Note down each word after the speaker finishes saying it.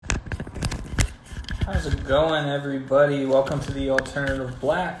How's it going, everybody? Welcome to the Alternative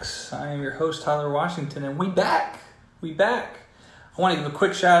Blacks. I am your host, Tyler Washington, and we back. I want to give a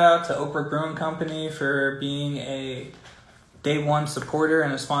quick shout out to Oak Brook Brewing Company for being a day one supporter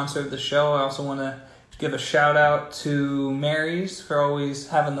and a sponsor of the show. I also want to give a shout out to Mary's for always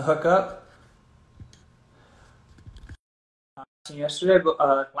having the hookup.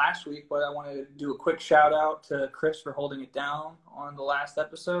 Last week, but I wanted to do a quick shout out to Chris for holding it down on the last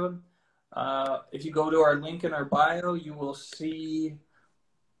episode. If you go to our link in our bio, you will see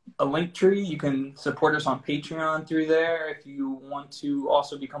a link tree. You can support us on Patreon through there. If you want to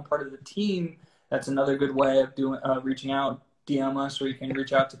also become part of the team, that's another good way of reaching out. DM us, or you can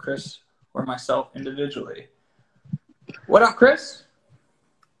reach out to Chris or myself individually. What up, Chris?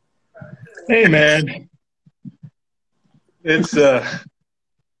 Hey, man. It's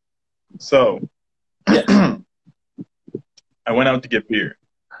so Yeah. I went out to get beer.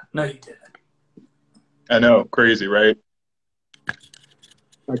 No, you didn't. I know, crazy, right?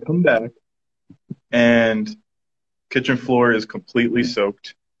 I come back and kitchen floor is completely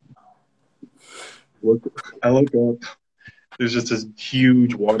soaked. I look up. There's just this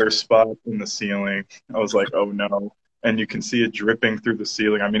huge water spot in the ceiling. I was like, oh no. And you can see it dripping through the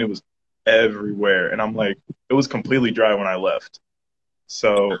ceiling. I mean, it was everywhere. And I'm like, it was completely dry when I left.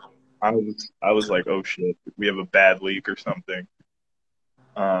 So I was like, oh shit, we have a bad leak or something.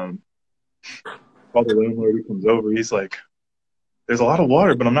 While the landlord comes over, he's like, there's a lot of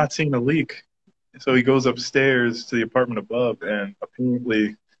water, but I'm not seeing a leak. So he goes upstairs to the apartment above, and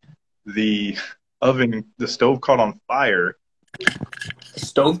apparently the stove caught on fire. The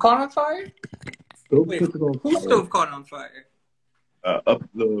stove caught on fire? Wait, whose stove caught on fire? Up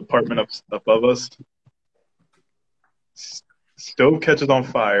the apartment up above us. Stove catches on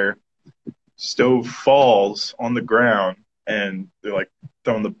fire. Stove falls on the ground, and they're like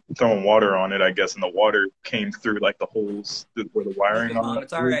throwing water on it, I guess, and the water came through like the holes where the wiring on.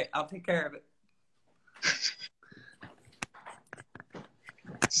 It's all right. I'll take care of it.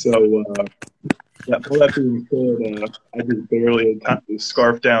 So, all that being said, I just barely had time to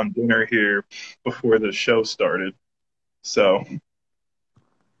scarf down dinner here before the show started. So,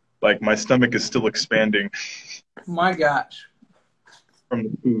 like, my stomach is still expanding. My gosh. From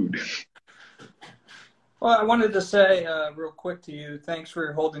the food. Well, I wanted to say real quick to you, thanks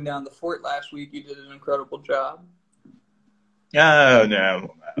for holding down the fort last week. You did an incredible job.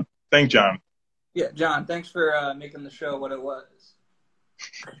 No. Thank John. Yeah, John, thanks for making the show what it was.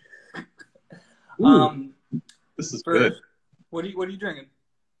 This is good. What are you drinking?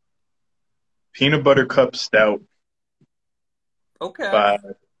 Peanut butter cup stout. Okay. By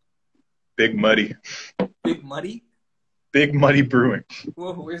Big Muddy. Big Muddy? Big Muddy Brewing.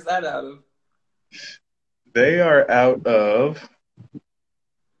 Whoa, where's that out of? They are out of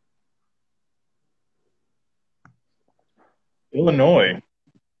Illinois.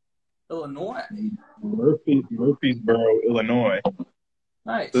 Illinois? Murfreesboro, Illinois.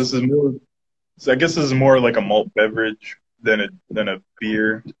 Nice. This is more. So I guess this is more like a malt beverage than a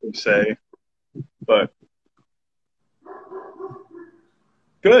beer per se, but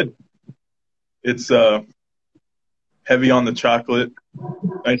good. It's heavy on the chocolate,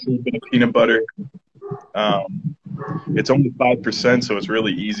 nice little bit of peanut butter. It's only 5%, so it's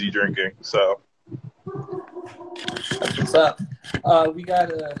really easy drinking. So that's what's up. We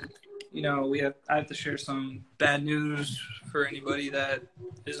got I have to share some bad news for anybody that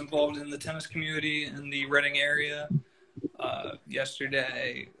is involved in the tennis community in the Reading area.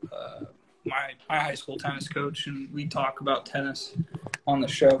 Yesterday, my high school tennis coach, and we talk about tennis on the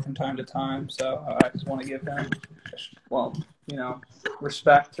show from time to time. So I just want to give him,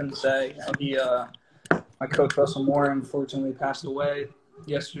 respect and say, my coach Russell Moore unfortunately passed away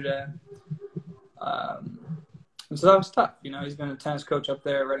yesterday. And so that was tough. He's been a tennis coach up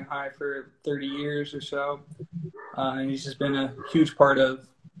there at Reading High for 30 years or so. And he's just been a huge part of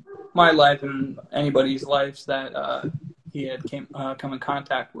my life and anybody's lives that he had come in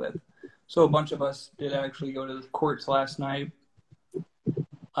contact with. So a bunch of us did actually go to the courts last night.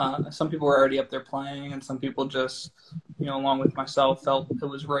 Some people were already up there playing, and some people just, along with myself, felt it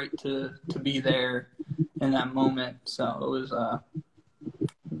was right to be there in that moment. So it was,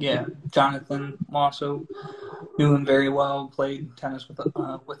 Jonathan also knew him very well, played tennis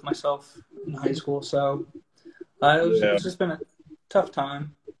with myself in high school. So it's just been a tough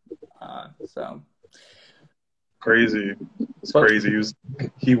time. Crazy. It's crazy.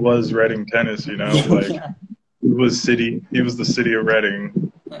 He was Reading tennis, like yeah. He was the city of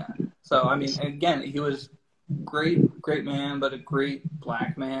Reading. Yeah. So, I mean, again, he was great man, but a great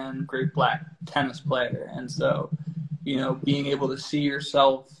black man, great black tennis player. And so, being able to see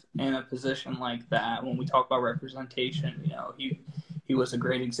yourself in a position like that. When we talk about representation, you know, he was a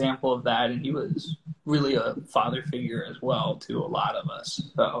great example of that, and he was really a father figure as well to a lot of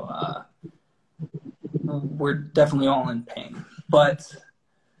us. So we're definitely all in pain. But,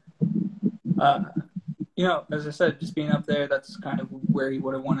 you know, as I said, just being up there, that's kind of where he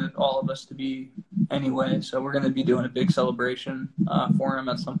would have wanted all of us to be anyway. So we're going to be doing a big celebration for him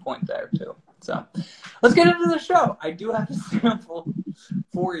at some point there, too. So let's get into the show. I do have a sample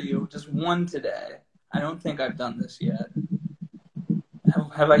for you, just one today. I don't think I've done this yet.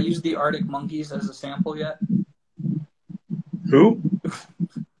 Have I used the Arctic Monkeys as a sample yet? Who?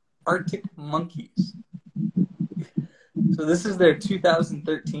 Arctic Monkeys. So this is their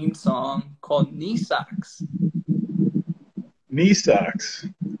 2013 song called Knee Socks. Knee Socks.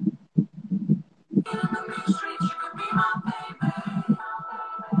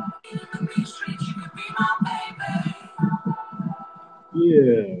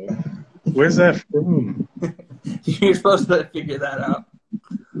 Yeah. Where's that from? You're supposed to figure that out.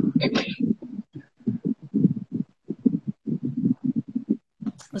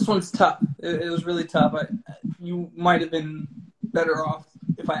 This one's tough. It was really tough. You might have been better off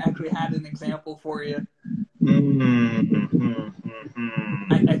if I actually had an example for you.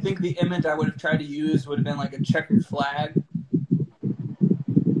 I think the image I would have tried to use would have been like a checkered flag.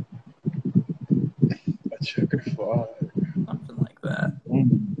 A checkered flag. Something like that.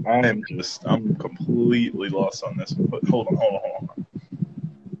 I'm completely lost on this one, but hold on.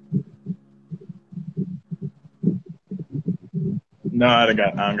 No, I don't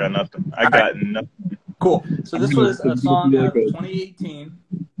got nothing. I got nothing. Cool. So this was a song of 2018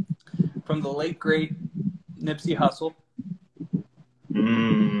 from the late, great Nipsey Hussle.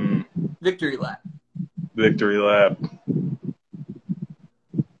 Victory Lap. Victory Lap.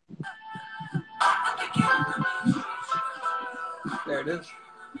 There it is.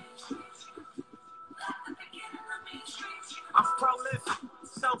 I'm prolific,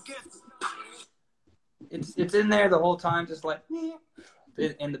 so gifted. It's in there the whole time, just like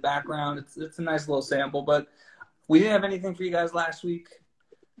in the background. It's a nice little sample, but we didn't have anything for you guys last week.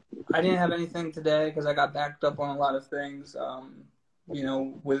 I didn't have anything today because I got backed up on a lot of things, you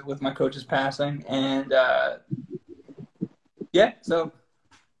know, with my coach's passing. And, yeah, so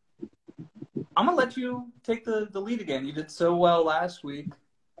I'm going to let you take the lead again. You did so well last week.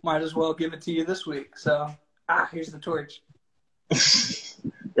 Might as well give it to you this week. So, here's the torch.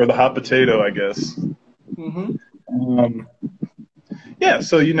 Or the hot potato, I guess. Mm-hmm. Yeah,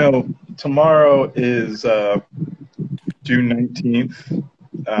 so, you know, tomorrow is June 19th,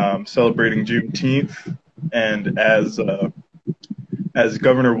 celebrating Juneteenth. And as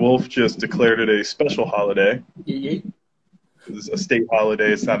Governor Wolf just declared it a special holiday, it's a state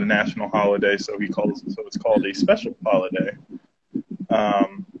holiday, it's not a national holiday, so it's called a special holiday.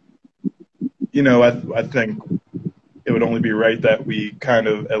 You know, I think it would only be right that we kind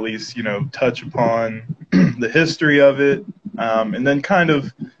of at least, you know, touch upon the history of it, and then kind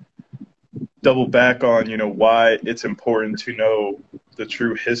of double back on, you know, why it's important to know the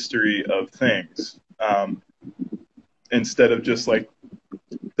true history of things, instead of just like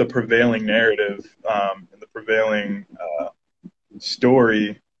the prevailing narrative and the prevailing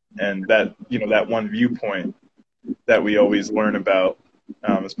story, and that, you know, that one viewpoint that we always learn about,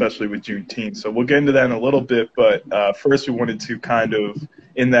 especially with Juneteenth. So we'll get into that in a little bit, but first we wanted to kind of,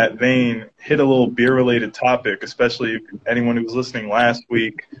 in that vein, hit a little beer-related topic, especially anyone who was listening last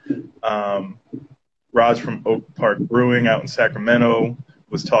week. Raj from Oak Park Brewing out in Sacramento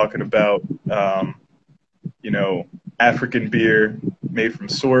was talking about, you know, African beer made from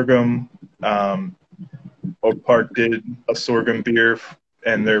sorghum. Oak Park did a sorghum beer,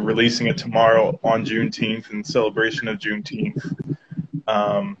 and they're releasing it tomorrow on Juneteenth in celebration of Juneteenth.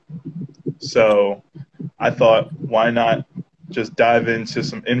 So I thought, why not just dive into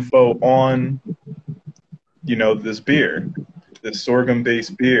some info on, you know, this beer, this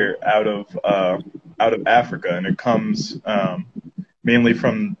sorghum-based beer out of Africa, and it comes mainly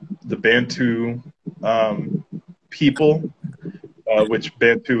from the Bantu people, which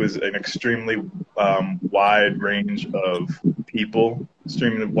Bantu is an extremely wide range of people,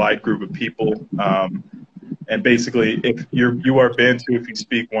 extremely wide group of people. And basically, if you are Bantu if you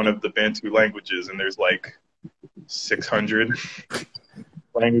speak one of the Bantu languages, and there's like 600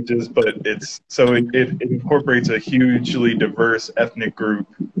 languages, but it incorporates a hugely diverse ethnic group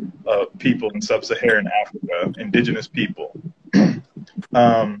of people in sub-Saharan Africa, indigenous people.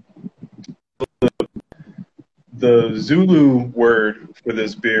 The Zulu word for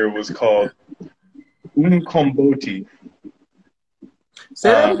this beer was called Umkomboti.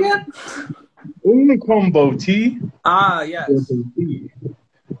 Say that again? Umkomboti. Yes.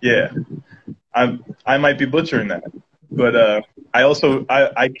 Yeah, I might be butchering that, but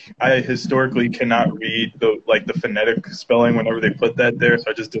I historically cannot read the phonetic spelling whenever they put that there, so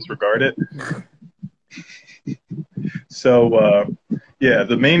I just disregard it. So yeah,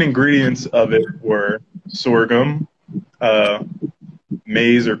 the main ingredients of it were sorghum, uh,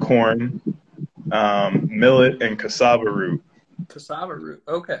 maize or corn, millet, and cassava root. Cassava root.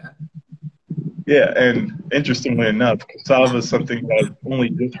 Okay. Yeah, and interestingly enough, cassava is something that I've only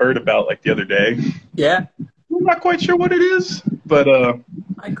just heard about like the other day. Yeah. I'm not quite sure what it is, but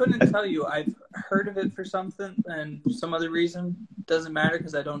I couldn't tell you. I've heard of it for something, and some other reason doesn't matter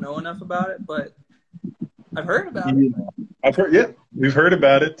because I don't know enough about it. But I've heard about it. I've heard. Yeah, we've heard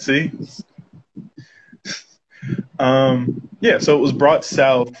about it. See, yeah. So it was brought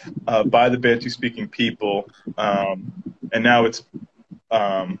south by the Bantu-speaking people, and now it's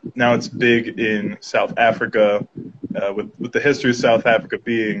big in South Africa. With the history of South Africa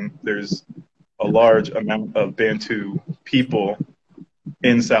being there's a large amount of Bantu people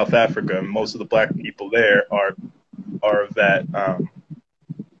in South Africa, and most of the black people there are of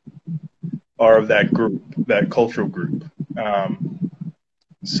that group, that cultural group.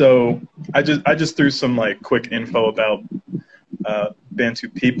 So I just threw some like quick info about Bantu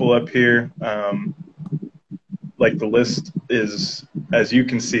people up here. Like the list is, as you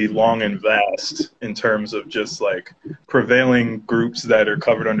can see, long and vast in terms of just like prevailing groups that are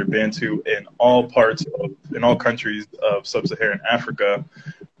covered under Bantu in all countries of sub-Saharan Africa.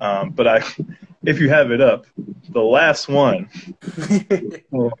 But if you have it up, the last one, the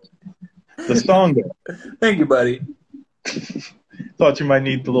Songa. Thank you, buddy. Thought you might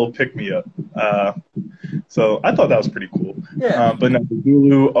need the little pick-me-up. So I thought that was pretty cool. Yeah. But no, the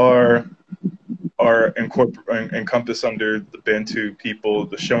Zulu are encompassed under the Bantu people,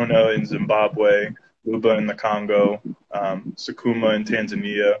 the Shona in Zimbabwe, Luba in the Congo, Sukuma in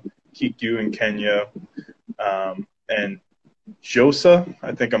Tanzania, Kikyu in Kenya, and Josa.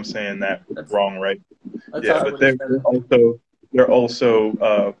 I think I'm saying that wrong, right? Yeah, but they're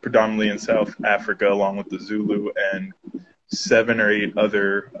also predominantly in South Africa, along with the Zulu and seven or eight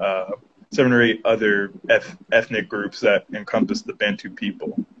other ethnic groups that encompass the Bantu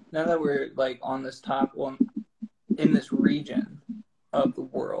people. Now that we're like on this top one in this region of the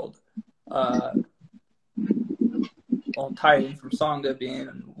world, I'll tie in from Songa being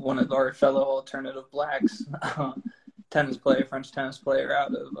one of our fellow alternative blacks, French tennis player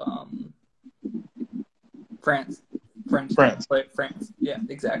out of France. France. Yeah,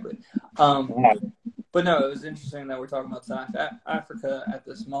 exactly. But no, it was interesting that we're talking about South Africa at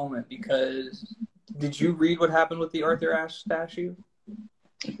this moment because did you read what happened with the Arthur Ashe statue?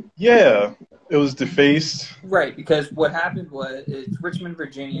 Yeah, it was defaced. Right, because what happened was it's Richmond,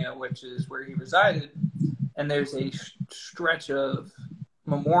 Virginia, which is where he resided, and there's a stretch of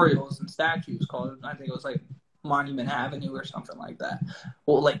memorials and statues called, I think it was like Monument Avenue or something like that.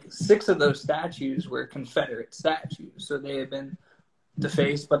 Well, like 6 of those statues were Confederate statues, so they had been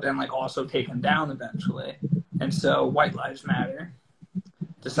defaced, but then like also taken down eventually. And so White Lives Matter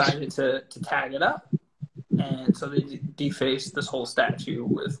decided to tag it up. And so they defaced this whole statue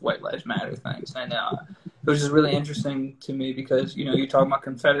with White Lives Matter things. And it was just really interesting to me because, you know, you're talking about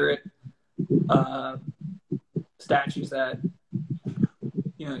Confederate statues that,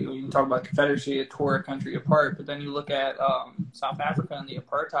 you know, you talk about Confederacy, it tore a country apart. But then you look at South Africa and the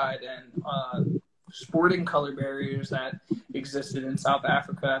apartheid and sporting color barriers that existed in South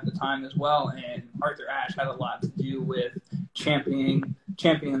Africa at the time as well. And Arthur Ashe had a lot to do with championing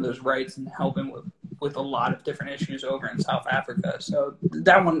those rights and helping with a lot of different issues over in South Africa. So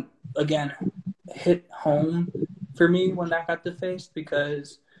that one, again, hit home for me when that got defaced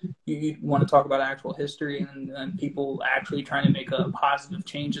because you want to talk about actual history and people actually trying to make a positive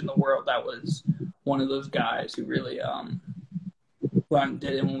change in the world. That was one of those guys who really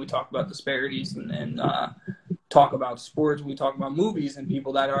did it when we talk about disparities and talk about sports, we talk about movies and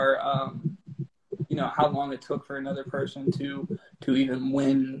people that are, you know, how long it took for another person to even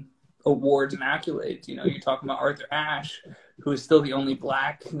win awards and accolades. You know, you're talking about Arthur Ashe, who is still the only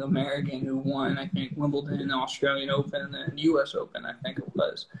black American who won, I think, Wimbledon, Australian Open, and U.S. Open, I think it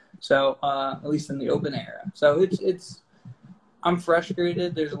was. So, at least in the Open era. So I'm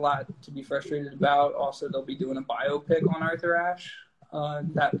frustrated. There's a lot to be frustrated about. Also, they'll be doing a biopic on Arthur Ashe.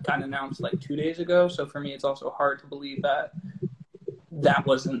 That got announced like 2 days ago. So for me, it's also hard to believe that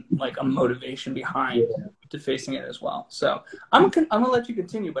wasn't like a motivation behind defacing it as well. So I'm gonna let you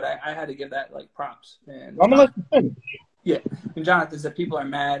continue, but I had to give that like props. And I'm gonna let you finish. Yeah, and Jonathan said people are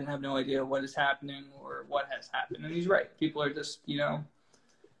mad and have no idea what is happening or what has happened, and he's right. People are just, you know,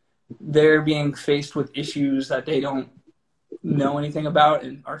 they're being faced with issues that they don't know anything about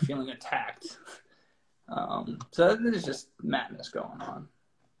and are feeling attacked. So there's just madness going on.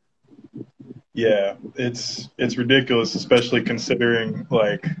 Yeah, it's ridiculous, especially considering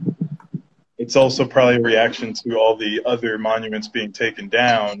like it's also probably a reaction to all the other monuments being taken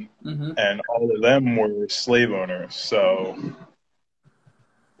down, Mm-hmm. and all of them were slave owners. So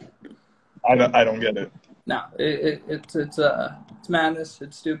I don't get it. No, it's madness.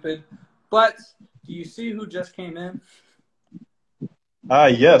 It's stupid. But do you see who just came in? Ah,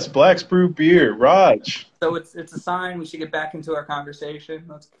 yes, Black's Brew Beer, Raj. So it's a sign we should get back into our conversation.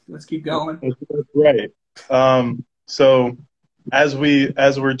 Let's keep going. That's right. So as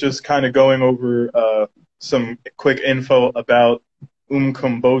we're just kind of going over some quick info about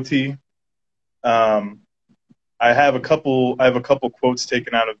Umkomboti, I have a couple quotes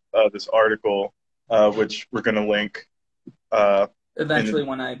taken out of this article, which we're going to link Eventually,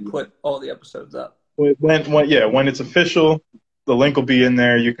 when I put all the episodes up. When it's official, the link will be in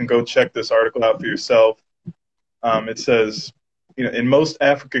there. You can go check this article out for yourself. It says, in most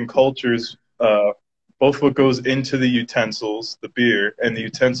African cultures, both what goes into the utensils, the beer, and the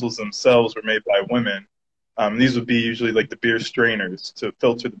utensils themselves were made by women. These would be usually like the beer strainers to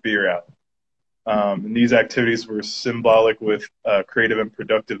filter the beer out. And these activities were symbolic with creative and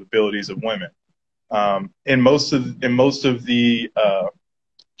productive abilities of women. In most of the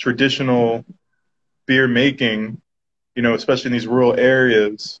traditional beer making, especially in these rural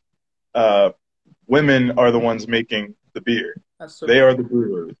areas, women are the ones making the beer. They are the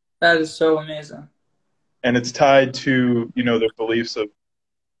brewers. That is so amazing. And it's tied to, their beliefs of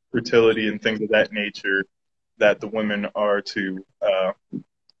fertility and things of that nature, that the women are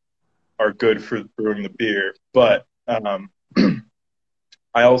good for brewing the beer. But I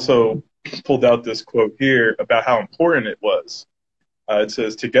also pulled out this quote here about how important it was. It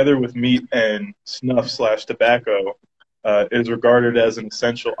says, together with meat and snuff/tobacco, it is regarded as an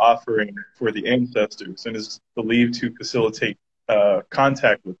essential offering for the ancestors and is believed to facilitate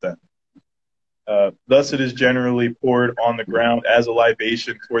contact with them. Thus, it is generally poured on the ground as a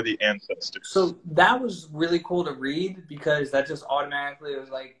libation for the ancestors. So that was really cool to read, because that just automatically was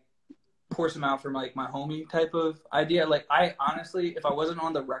like, pour some out for like my homie type of idea. Like, I honestly, if I wasn't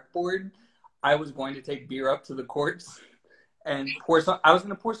on the rec board, I was going to take beer up to the courts and pour some. I was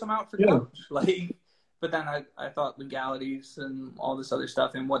going to pour some out for coach. Like, but then I thought legalities and all this other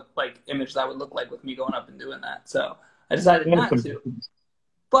stuff and what like image that would look like with me going up and doing that. So I decided not to.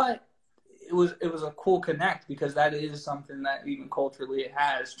 But it was a cool connect, because that is something that even culturally it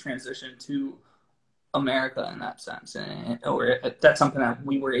has transitioned to America in that sense, or that's something that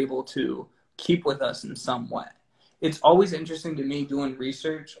we were able to keep with us in some way. It's always interesting to me doing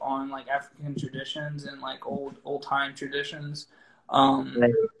research on like African traditions and like old time traditions,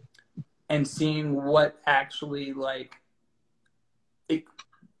 and seeing what actually like it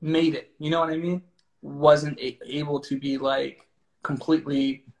made it. You know what I mean? Wasn't able to be like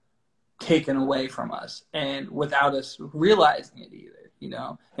completely taken away from us, and without us realizing it either.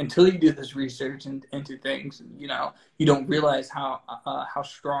 Until you do this research into things, you don't realize how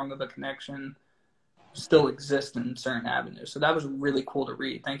strong of a connection still exists in certain avenues. So that was really cool to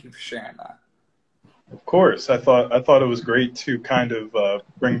read. Thank you for sharing that. Of course, I thought it was great to kind of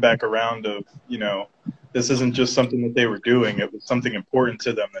bring back around of, this isn't just something that they were doing; it was something important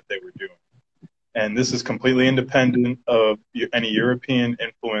to them that they were doing. And this is completely independent of any European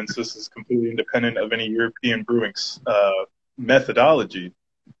influence. This is completely independent of any European brewing methodology.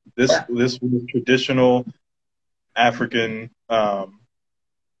 This was traditional African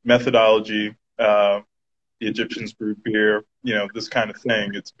methodology. The Egyptians brewed beer, this kind of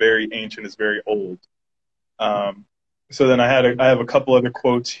thing. It's very ancient. It's very old. So then I have a couple other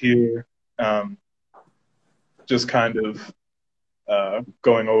quotes here, just kind of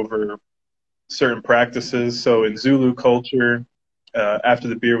going over certain practices. So in Zulu culture, after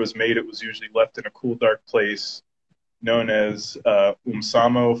the beer was made, it was usually left in a cool, dark place known as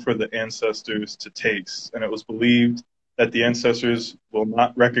umsamo for the ancestors to taste. And it was believed that the ancestors will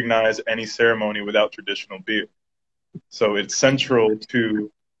not recognize any ceremony without traditional beer. So it's central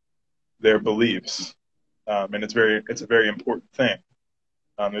to their beliefs. And it's a very important thing.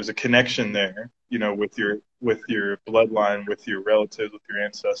 There's a connection there, with your bloodline, with your relatives, with your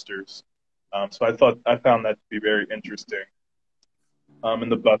ancestors. So I found that to be very interesting. In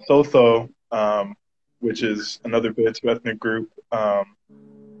the Basotho, which is another Bantu ethnic group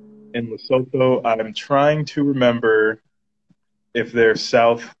in Lesotho, I'm trying to remember if they're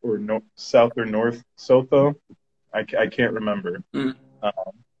south or north Sotho. I can't remember.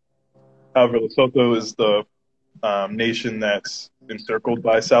 However, Lesotho is the nation that's encircled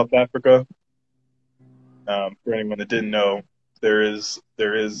by South Africa. For anyone that didn't know, there is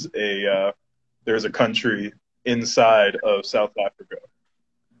a country inside of South Africa,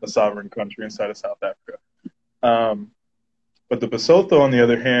 a sovereign country inside of South Africa. But the Basotho, on the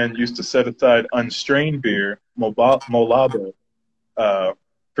other hand, used to set aside unstrained beer, Molaba,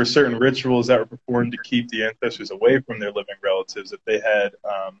 for certain rituals that were performed to keep the ancestors away from their living relatives if they had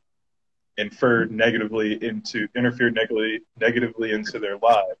interfered negatively into their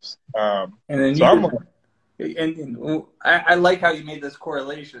lives. And then So I'm like, and I like how you made this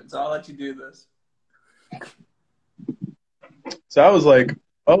correlation, so I'll let you do this. so I was like,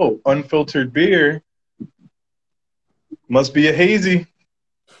 oh, unfiltered beer must be a hazy.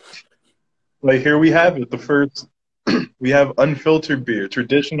 Like, here we have it. The first, we have unfiltered beer,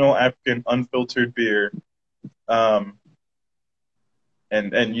 traditional African unfiltered beer. And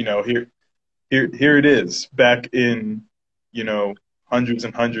you know, here it is, back in, you know, hundreds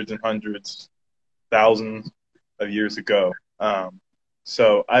and hundreds and hundreds, thousands of years ago.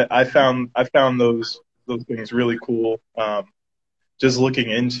 So I found those things really cool. Just looking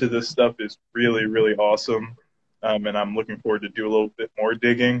into this stuff is really, really awesome. And I'm looking forward to do a little bit more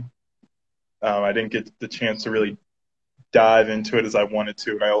digging. I didn't get the chance to really dive into it as I wanted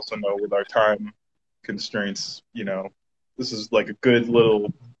to. And I also know with our time constraints, you know, this is like a good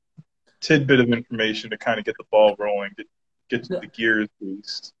little tidbit of information to kind of get the ball rolling, get the gears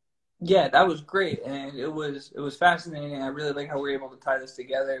greased. Yeah, that was great, and it was fascinating. I really like how we were able to tie this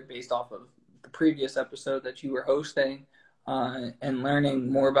together based off of the previous episode that you were hosting, and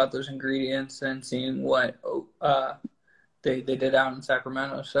learning more about those ingredients and seeing what they did out in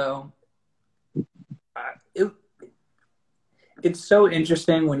Sacramento. So it's so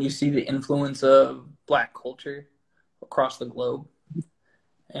interesting when you see the influence of Black culture across the globe,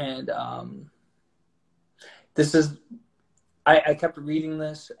 and this is. I kept reading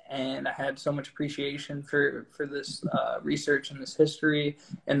this, and I had so much appreciation for this research and this history.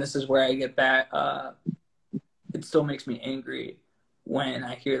 And this is where I get back. It still makes me angry when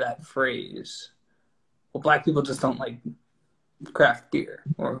I hear that phrase. Well, Black people just don't like craft beer,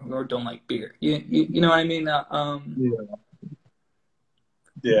 or don't like beer. You know what I mean?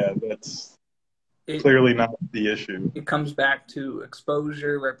 Yeah, that's clearly not the issue. It comes back to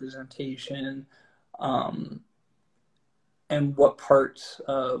exposure, representation. And what parts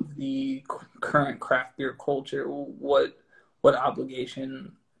of the current craft beer culture, what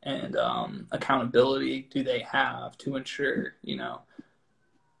obligation and accountability do they have to ensure, you know?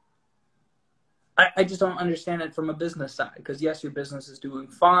 I just don't understand it from a business side, because yes, your business is doing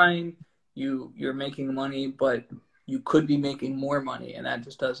fine, you're making money, but you could be making more money, and that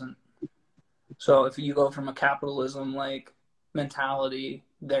just doesn't. So if you go from a capitalism like mentality,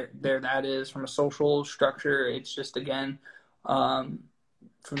 there that is. From a social structure, it's just, again, from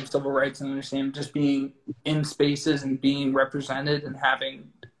civil rights and understanding, just being in spaces and being represented and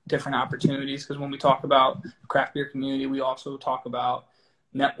having different opportunities. Because when we talk about craft beer community, we also talk about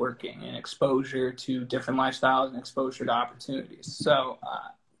networking and exposure to different lifestyles and exposure to opportunities. So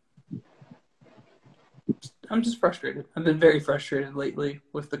I'm just frustrated. I've been very frustrated lately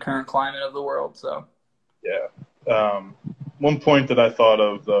with the current climate of the world. So yeah. One point that I thought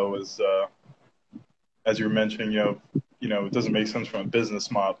of, though, is as you were mentioning, you know, it doesn't make sense from a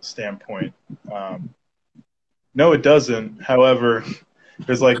business model standpoint. No, it doesn't. However,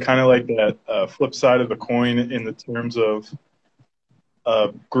 there's like kind of like that flip side of the coin in the terms of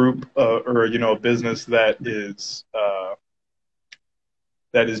a group or, you know, a business that is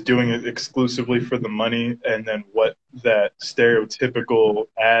doing it exclusively for the money, and then what that stereotypical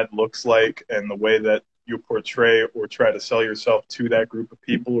ad looks like, and the way that you portray or try to sell yourself to that group of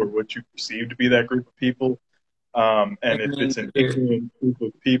people, or what you perceive to be that group of people. And if it's an ignorant group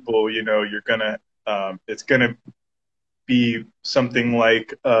of people, you know, you're gonna, it's gonna be something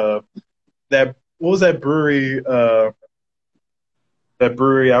like that. What was that brewery? That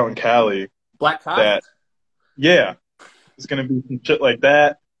brewery out in Cali. Black Cops. Yeah, it's gonna be some shit like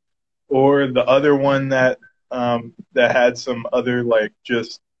that, or the other one that had some other, like,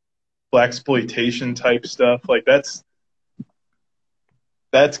 just blaxploitation type stuff. Like that's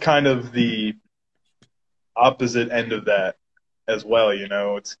kind of the opposite end of that as well. You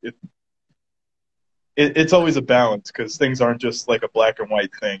know, it's always a balance, because things aren't just like a black and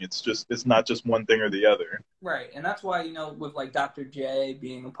white thing. It's not just one thing or the other. Right, and that's why, you know, with like Dr. J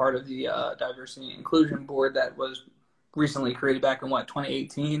being a part of the diversity and inclusion board that was recently created back in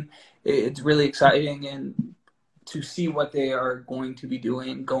 2018, it's really exciting, and to see what they are going to be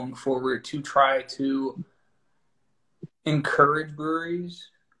doing going forward to try to encourage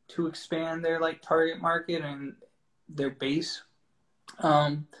breweries to expand their like target market and their base.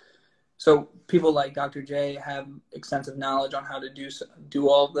 So people like Dr. J have extensive knowledge on how to do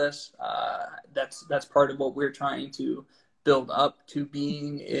all of this. That's part of what we're trying to build up to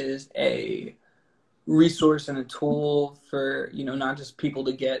being, is a resource and a tool for, not just people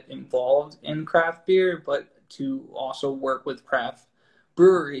to get involved in craft beer, but to also work with craft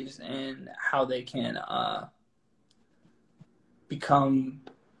breweries and how they can become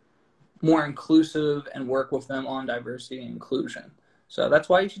more inclusive and work with them on diversity and inclusion. So that's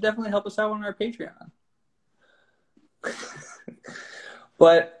why you should definitely help us out on our Patreon.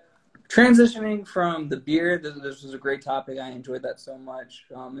 But transitioning from the beer, this was a great topic. I enjoyed that so much,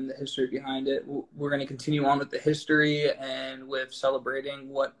 and the history behind it. We're going to continue on with the history and with celebrating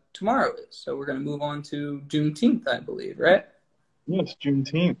what tomorrow is. So we're going to move on to Juneteenth, I believe, right? Yes,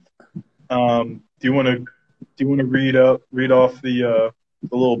 Juneteenth. Do you want to read off the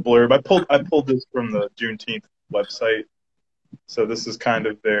little blurb? I pulled this from the Juneteenth website, so this is kind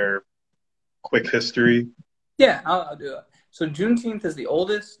of their quick history. Yeah, I'll do it. So Juneteenth is the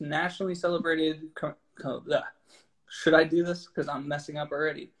oldest nationally celebrated. Should I do this? Because I'm messing up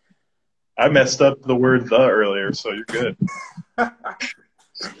already. I messed up the word "the" earlier, so you're good.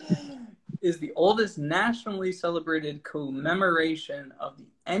 Is the oldest nationally celebrated commemoration of the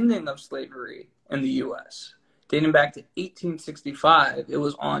ending of slavery in the U.S. Dating back to 1865, it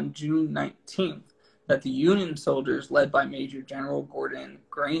was on June 19th that the Union soldiers, led by Major General Gordon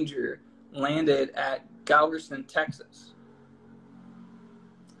Granger, landed at Galveston, Texas,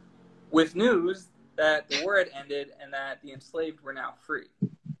 with news that the war had ended and that the enslaved were now free.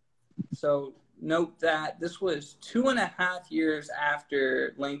 So note that this was 2.5 years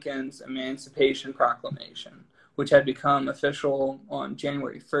after Lincoln's Emancipation Proclamation, which had become official on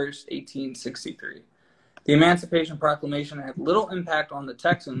January 1st, 1863. The Emancipation Proclamation had little impact on the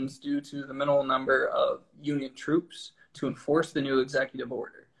Texans due to the minimal number of Union troops to enforce the new executive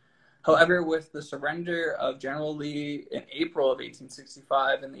order. However, with the surrender of General Lee in April of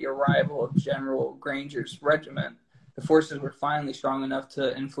 1865 and the arrival of General Granger's regiment, the forces were finally strong enough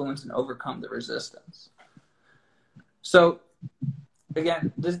to influence and overcome the resistance. So,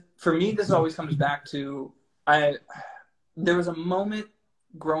 again, for me, this always comes back to, there was a moment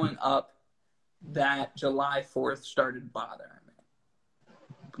growing up that July 4th started bothering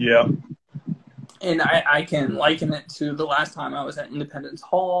me. Yeah. And I can liken it to the last time I was at Independence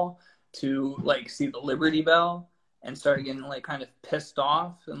Hall to, see the Liberty Bell and started getting, kind of pissed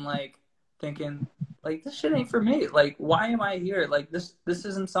off and, thinking, this shit ain't for me. Why am I here? This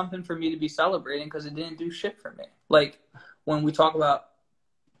isn't something for me to be celebrating because it didn't do shit for me. When we talk about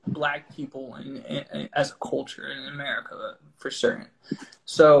Black people as a culture in America, for certain.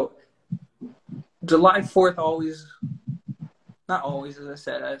 So July 4th not always, as I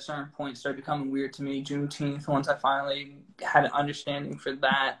said, at a certain point started becoming weird to me. Juneteenth, once I finally had an understanding for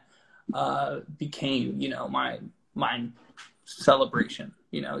that, became, my celebration,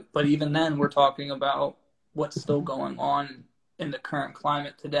 But even then, we're talking about what's still going on in the current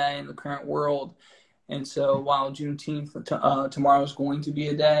climate today, in the current world. And so while Juneteenth tomorrow is going to be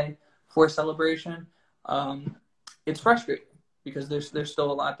a day for celebration, it's frustrating because there's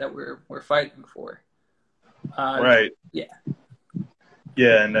still a lot that we're fighting for. Right. Yeah.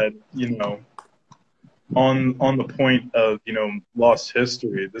 Yeah, and on the point of lost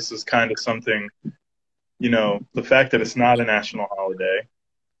history, this is kind of something, the fact that it's not a national holiday,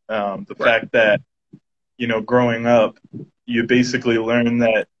 the fact that growing up, you basically learn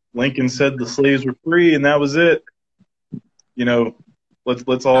that Lincoln said the slaves were free and that was it.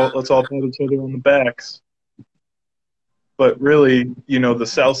 Let's all pat each other on the backs. But really, the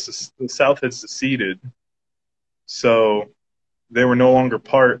South had seceded, so they were no longer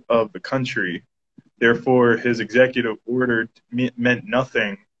part of the country. Therefore, his executive order meant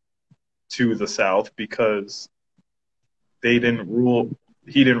nothing to the South because he didn't rule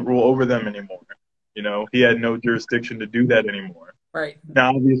over them anymore. He had no jurisdiction to do that anymore. Right.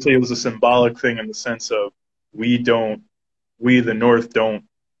 Now, obviously, it was a symbolic thing in the sense of we, the North, don't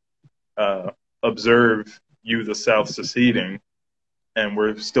observe you, the South, seceding, and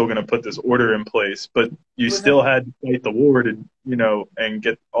we're still going to put this order in place. But you still had to fight the war to, and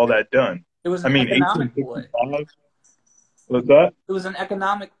get all that done. It was an economic ploy. What's that? It was an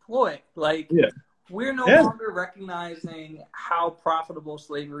economic ploy. Yeah. We're no longer recognizing how profitable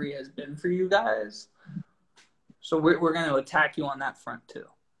slavery has been for you guys. So we're going to attack you on that front too.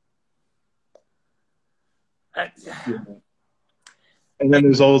 Yeah. And then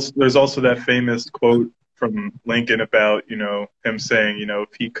there's also that famous quote from Lincoln about, him saying, if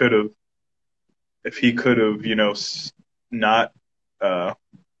he could have, if he could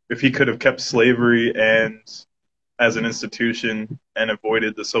have kept slavery and as an institution and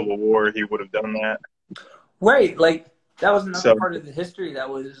avoided the Civil War, he would have done that. Right. Like, that was another So, part of the history that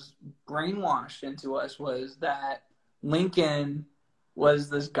was brainwashed into us, was that Lincoln was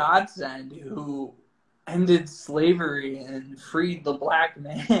this godsend who ended slavery and freed the black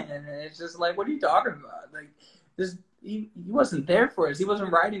man. And it's just like, what are you talking about? Like, this, he wasn't there for us. He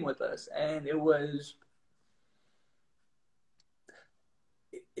wasn't riding with us. And it was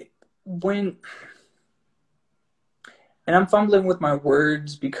when, and I'm fumbling with my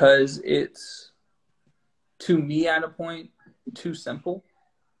words because it's, to me, at a point, too simple.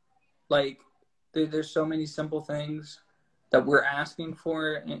 Like, there's so many simple things that we're asking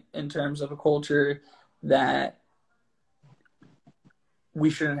for in terms of a culture that we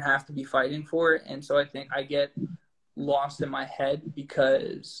shouldn't have to be fighting for. And so I think I get lost in my head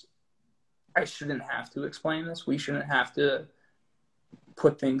because I shouldn't have to explain this. We shouldn't have to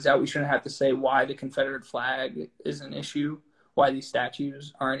put things out. We shouldn't have to say why the Confederate flag is an issue, why these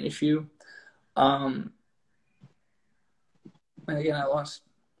statues are an issue. And again, I lost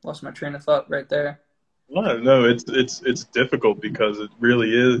my train of thought right there. no, it's difficult because it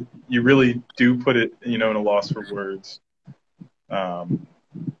really is. You really do put it, in a loss for words,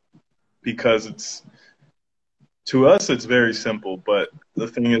 because to us it's very simple. But the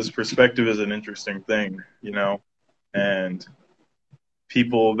thing is, perspective is an interesting thing, and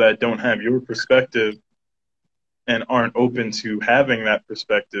people that don't have your perspective and aren't open to having that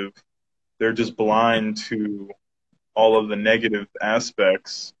perspective, they're just blind to all of the negative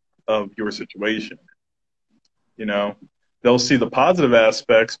aspects of your situation. They'll see the positive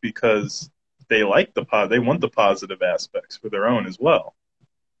aspects because they like they want the positive aspects for their own as well.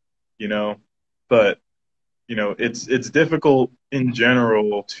 But it's difficult in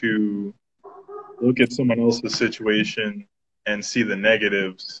general to look at someone else's situation and see the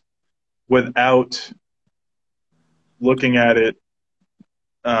negatives without looking at it,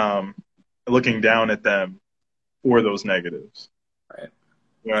 looking down at them for those negatives. Right.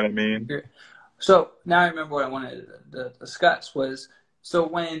 You know what I mean? So now I remember what I wanted to discuss was, so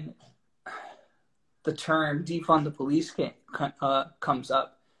when the term defund the police comes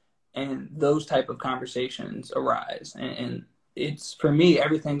up and those type of conversations arise, and it's, for me,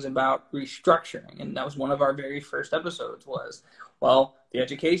 everything's about restructuring. And that was one of our very first episodes was, well, the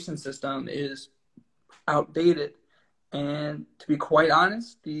education system is outdated. And to be quite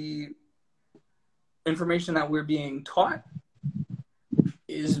honest, the information that we're being taught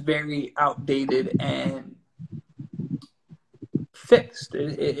is very outdated and fixed.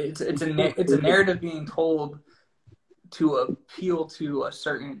 It's a narrative being told to appeal to a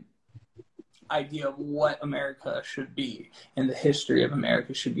certain idea of what America should be and the history of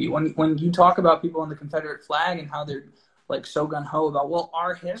America should be. When you talk about people on the Confederate flag and how they're like so gun-ho about, well,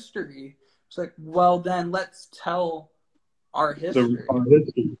 our history, it's like, well, then let's tell our history.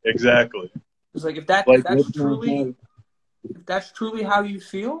 Exactly. It's like, if that's truly how you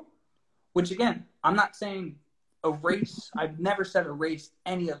feel, which again, I'm not saying erase. I've never said erase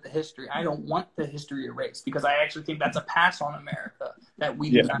any of the history. I don't want the history erased because I actually think that's a pass on America that we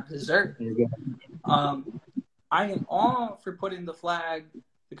do not deserve. I am all for putting the flag,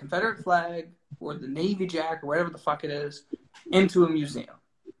 the Confederate flag or the Navy Jack or whatever the fuck it is, into a museum.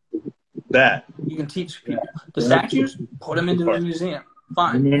 That you can teach people. The statues, put them into the museum.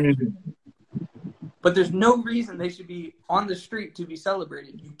 Fine. But there's no reason they should be on the street to be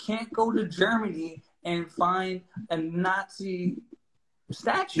celebrated. You can't go to Germany and find a Nazi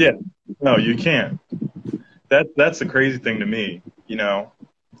statue. Yeah, no, you can't. That's the crazy thing to me. You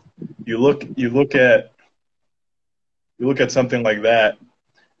look at something like that,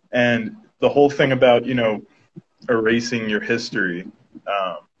 and the whole thing about erasing your history.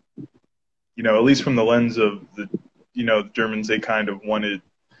 At least from the lens of the Germans, they kind of wanted.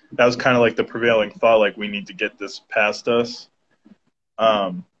 That was kind of like the prevailing thought, like we need to get this past us.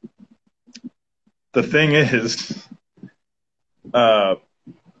 The thing is, the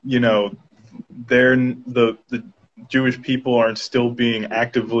Jewish people aren't still being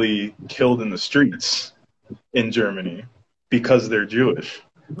actively killed in the streets in Germany because they're Jewish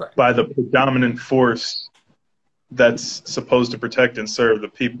by the predominant force that's supposed to protect and serve the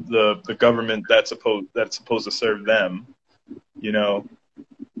people, the government that's supposed to serve them.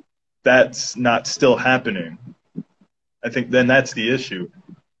 That's not still happening. I think then that's the issue.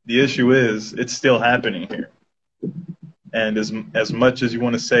 The issue is it's still happening here. And as much as you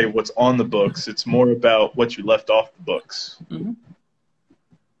want to say what's on the books, it's more about what you left off the books. Mm-hmm.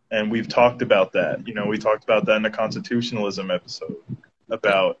 And we've talked about that. We talked about that in the constitutionalism episode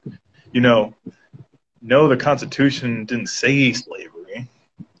about, no, the Constitution didn't say slavery,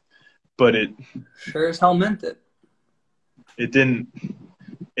 but it sure as hell meant it. it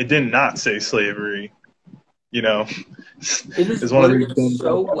didn't not say slavery. You know, It is it's one of these worded things.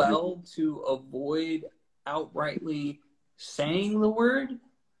 so well to avoid outrightly saying the word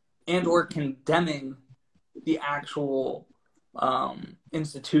and or condemning the actual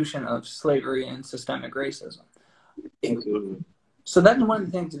institution of slavery and systemic racism. Absolutely. So that's one of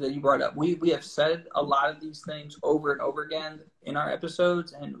the things that you brought up. We have said a lot of these things over and over again in our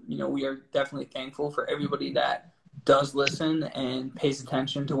episodes, and we are definitely thankful for everybody that does listen and pays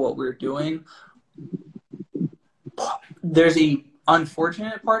attention to what we're doing. There's a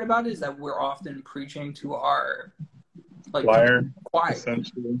unfortunate part about it is that we're often preaching to our choir.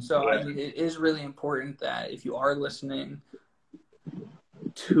 Essentially. So yeah. I mean, it is really important that if you are listening,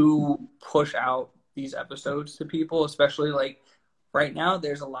 to push out these episodes to people, especially right now.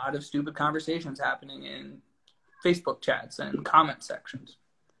 There's a lot of stupid conversations happening in Facebook chats and comment sections.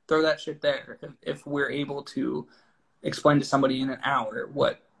 Throw that shit there if we're able to explain to somebody in an hour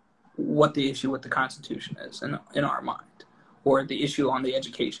what the issue with the Constitution is in our mind, or the issue on the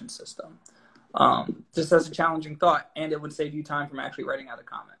education system. Just as a challenging thought, and it would save you time from actually writing out a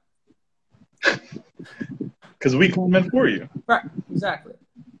comment. Because we comment for you. Right, exactly.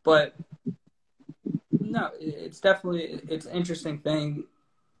 But no, it's definitely it's an interesting thing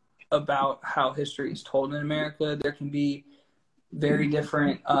about how history is told in America. There can be very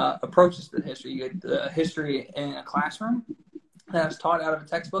different approaches to history. You get the history in a classroom that's taught out of a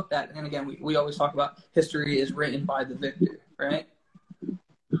textbook. And again, we always talk about history is written by the victor, right?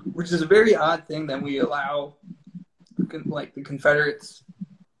 Which is a very odd thing that we allow, the Confederates'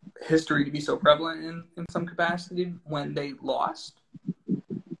 history to be so prevalent in some capacity when they lost.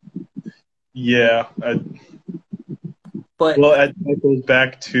 Yeah. But that goes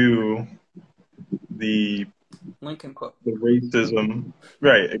back to the Lincoln quote. The racism,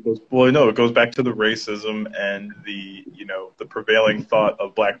 right? It goes back to the racism and the the prevailing thought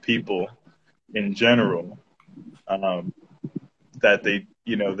of Black people in general, that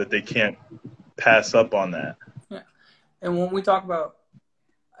they can't pass up on that. Yeah, and when we talk about,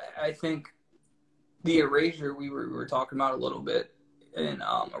 I think the erasure we were talking about a little bit in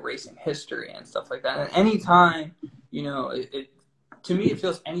erasing history and stuff like that. And anytime, to me, it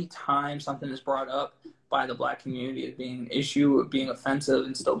feels anytime something is brought up by the Black community as being an issue, of being offensive,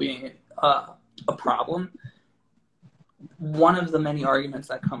 and still being a problem, one of the many arguments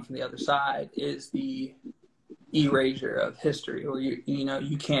that come from the other side is the erasure of history, or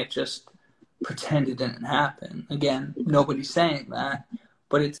you can't just pretend it didn't happen. Again, nobody's saying that,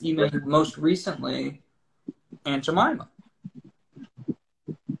 but it's even most recently Aunt Jemima.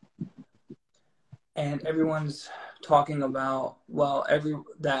 And everyone's talking about,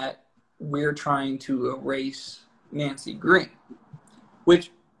 that we're trying to erase Nancy Green,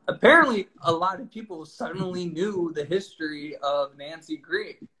 which apparently a lot of people suddenly knew the history of Nancy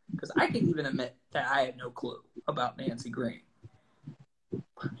Green, because I can even admit that I had no clue about Nancy Green.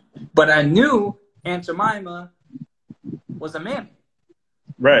 But I knew Aunt Jemima was a mammy.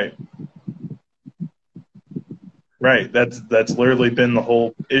 Right. Right. That's literally been the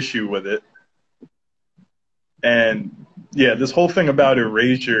whole issue with it. And yeah, this whole thing about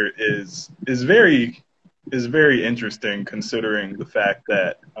erasure is very interesting, considering the fact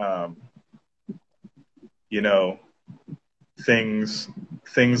that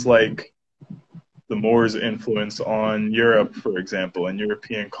things like the Moors' influence on Europe, for example, and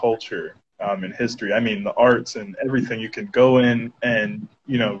European culture and history. I mean, the arts and everything. You can go in and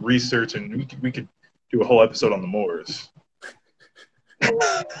research, and we could do a whole episode on the Moors.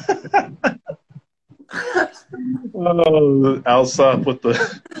 Oh, Alsop with the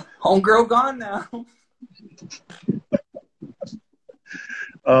homegirl gone now.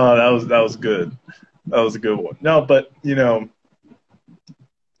 Oh, that was good. That was a good one. No, but the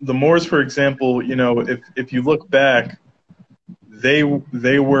Moors, for example, if you look back, they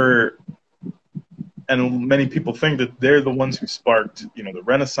were, and many people think that they're the ones who sparked the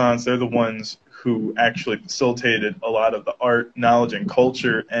Renaissance. They're the ones who actually facilitated a lot of the art, knowledge, and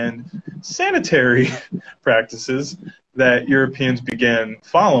culture and sanitary practices that Europeans began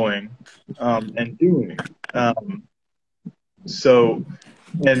following and doing. So,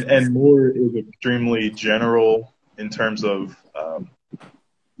 and Moore is extremely general in terms of,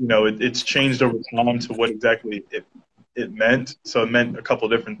 it's changed over time to what exactly it meant. So it meant a couple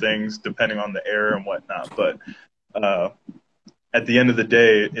different things depending on the era and whatnot. But at the end of the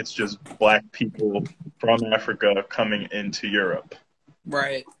day, it's just Black people from Africa coming into Europe.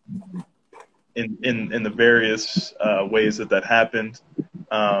 Right. In the various ways that happened.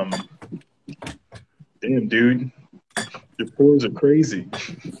 Damn, dude. Your pores are crazy.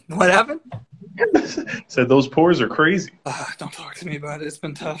 What happened? Said those pores are crazy. Don't talk to me about it. It's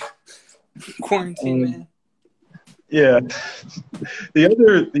been tough. Quarantine, man. Yeah. The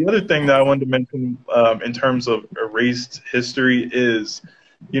other thing that I wanted to mention in terms of erased history is,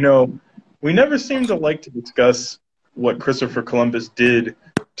 you know, we never seem to like to discuss what Christopher Columbus did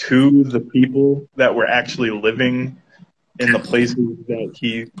to the people that were actually living in the places that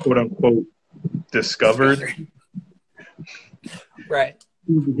he, quote unquote, discovered. Right.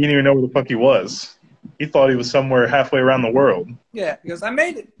 He didn't even know where the fuck he was. He thought he was somewhere halfway around the world. Yeah, because I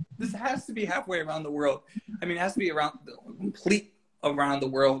made it. This has to be halfway around the world. I mean, it has to be around the complete around the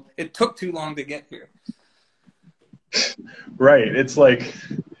world. It took too long to get here. Right. It's like,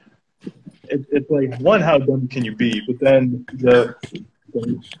 one, how dumb can you be? But then the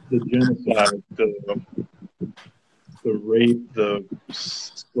genocide, the rape, the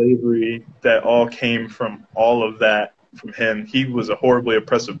slavery, that all came from all of that from him. He was a horribly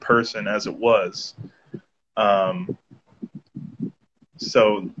oppressive person as it was.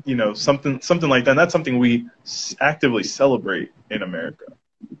 So, you know, something like that. That's something we actively celebrate in America.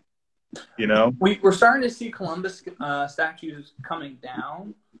 You know, we're starting to see Columbus statues coming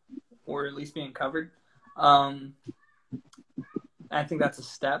down, or at least being covered. I think that's a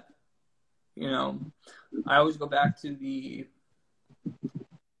step. You know, I always go back to the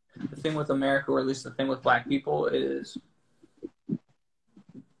thing with America, or at least the thing with Black people, is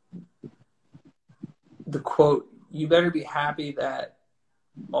the quote, "You better be happy that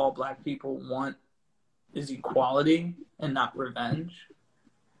all Black people want is equality and not revenge."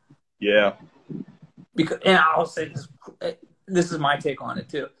 Yeah. Because, and I'll say this is my take on it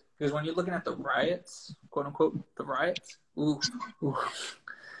too. Because when you're looking at the riots, quote unquote, the riots, ooh.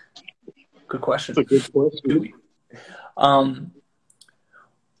 Good question. That's a good question.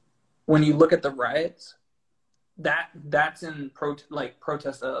 When you look at the riots, that's in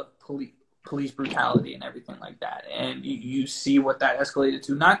protest of police brutality and everything like that, and you see what that escalated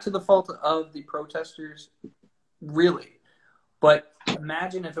to. Not to the fault of the protesters, really, but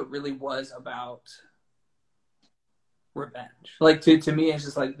imagine if it really was about revenge. Like to me, it's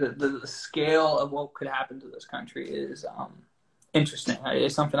just like the scale of what could happen to this country is interesting.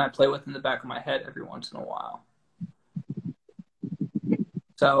 It's something I play with in the back of my head every once in a while.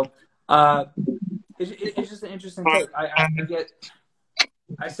 So it's just an interesting take.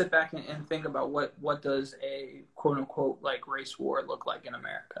 I sit back and think about what does a quote unquote like race war look like in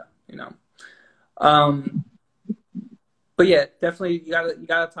America, you know? But yeah, definitely you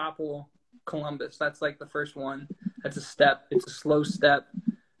gotta topple Columbus. That's like the first one. That's a step. It's a slow step.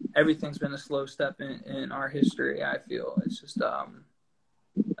 Everything's been a slow step in our history, I feel. It's just I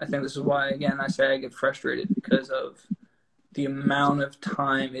think this is why, again, I say I get frustrated, because of the amount of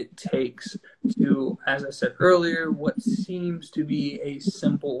time it takes to, as I said earlier, what seems to be a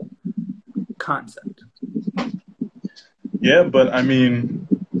simple concept. Yeah, but I mean,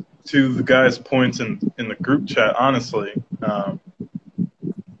 to the guys' points in the group chat, honestly,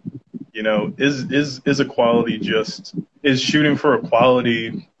 you know, is equality is shooting for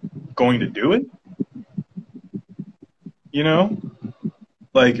equality going to do it? You know,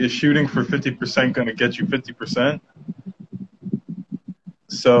 like, is shooting for 50% going to get you 50%?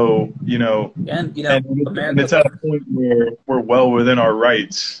 So, you know, and it's at a point where we're well within our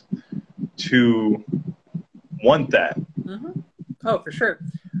rights to want that. Mm-hmm. Oh, for sure.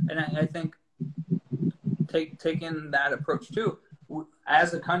 And I think taking that approach too,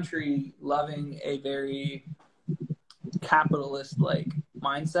 as a country loving a very capitalist like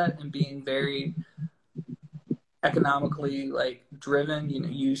mindset and being very economically like driven, you know,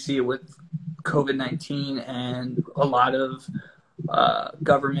 you see it with COVID-19 and a lot of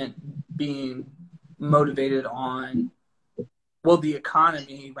government being motivated on, well, the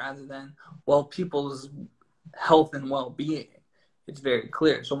economy rather than, well, people's health and well-being. It's very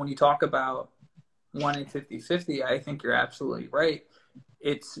clear. So when you talk about wanting 50-50, I think you're absolutely right.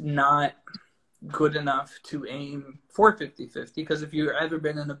 It's not good enough to aim for 50-50, because if you've ever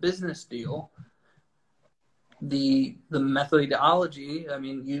been in a business deal, the methodology, I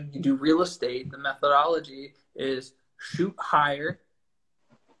mean, you do real estate, the methodology is shoot higher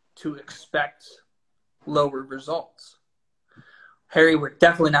to expect lower results. Harry, we're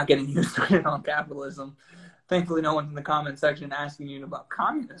definitely not getting used to it on capitalism. Thankfully, no one's in the comment section asking you about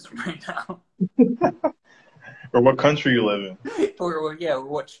communism right now. Or what country you live in. or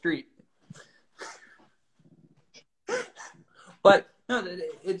what street. But, no,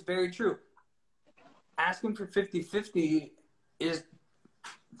 it's very true. Asking for 50-50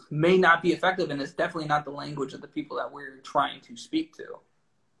 may not be effective, and it's definitely not the language of the people that we're trying to speak to.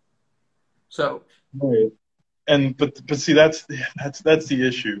 So, right. But see, that's the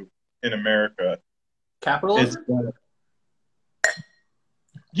issue. in America. It's Capitalism?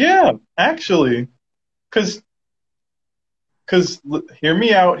 yeah, actually, because hear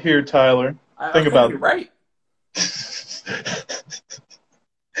me out here, Tyler. I Think think about you're right.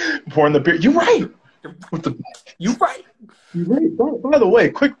 pouring the beer. You're right. With the You're right. You're right. By the way,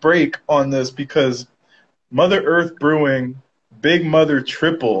 quick break on this because Mother Earth Brewing Big Mother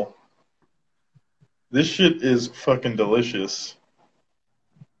Triple. This shit is fucking delicious.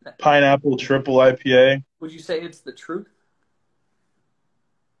 Pineapple Triple IPA. Would you say it's the truth?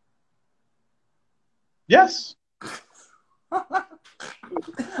 Yes. I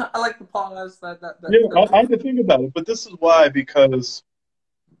like the pause. Yeah, I had to think about it, but this is why, because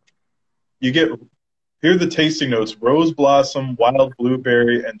you get here are the tasting notes: rose blossom, wild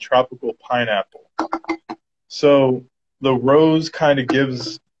blueberry, and tropical pineapple. So the rose kind of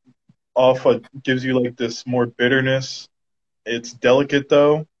gives you like this more bitterness. It's delicate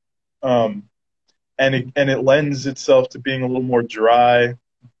though, and it lends itself to being a little more dry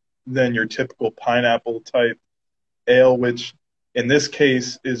than your typical pineapple type ale, which in this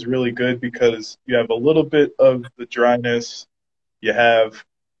case is really good because you have a little bit of the dryness, you have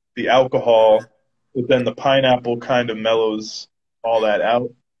the alcohol, but then the pineapple kind of mellows all that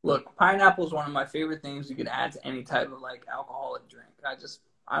out. Look, pineapple is one of my favorite things you can add to any type of like alcoholic drink.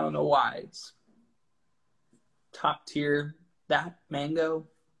 I don't know why. It's top tier. That mango,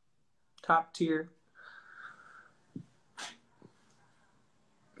 top tier.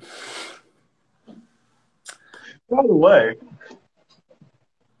 By the way,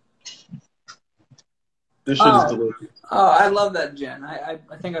 this shit is delicious. Oh, I love that gin. I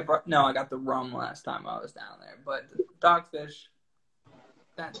think I got the rum last time I was down there. But Dogfish,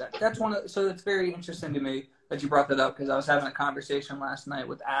 that's one of, so it's very interesting to me that you brought that up because I was having a conversation last night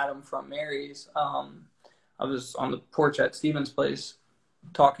with Adam from Mary's. I was on the porch at Steven's place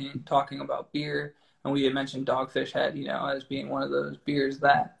talking about beer, and we had mentioned Dogfish Head, as being one of those beers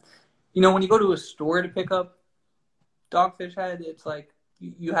that, when you go to a store to pick up Dogfish Head, it's like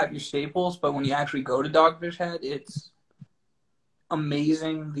you have your staples, but when you actually go to Dogfish Head, it's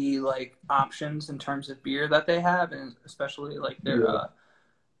amazing the like options in terms of beer that they have, and especially like their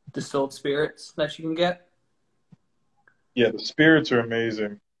distilled spirits that you can get. Yeah, the spirits are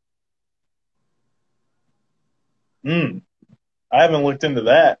amazing. I haven't looked into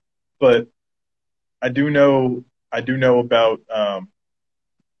that, but I do know about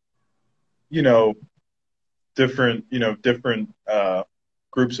different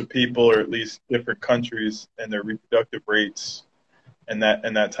groups of people, or at least different countries and their reproductive rates and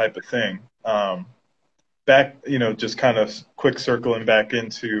that type of thing. Back, just kind of quick circling back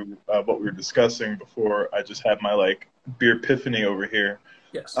into what we were discussing before I just had my like beer epiphany over here.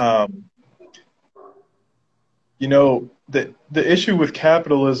 Yes. The issue with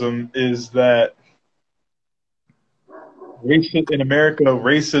capitalism is that in America,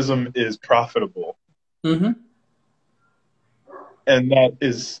 racism is profitable. Mm-hmm. And that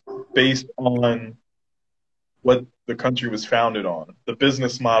is based on what the country was founded on, the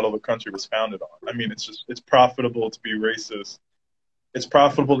business model the country was founded on. I mean, it's profitable to be racist. It's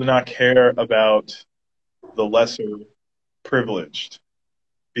profitable to not care about the lesser privileged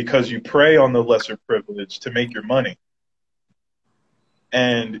because you prey on the lesser privileged to make your money.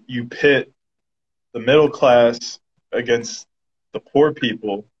 And you pit the middle class against the poor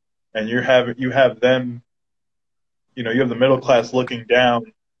people, and you have them, you have the middle class looking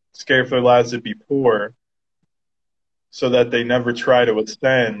down, scared for their lives to be poor, so that they never try to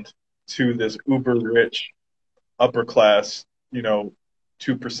ascend to this uber rich upper class, 2%,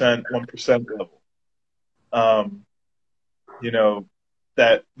 1% level.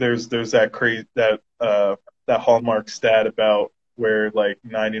 That there's that crazy that Hallmark stat about where like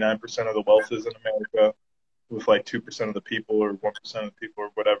 99% of the wealth is in America, with like 2% of the people or 1% of the people or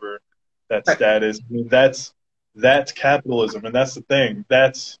whatever that stat is. I mean, that's capitalism, and that's the thing.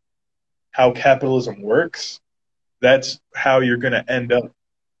 That's how capitalism works. That's how you're going to end up,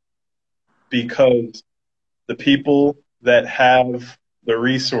 because the people that have the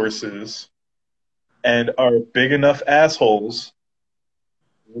resources and are big enough assholes,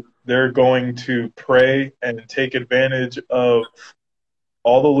 they're going to prey and take advantage of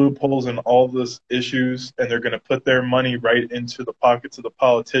all the loopholes and all those issues, and they're going to put their money right into the pockets of the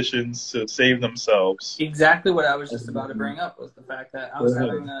politicians to save themselves. Exactly what I was just about to bring up was the fact that I was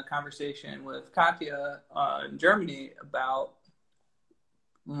having a conversation with Katya in Germany about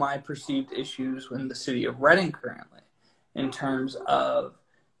my perceived issues in the city of Reading currently, in terms of,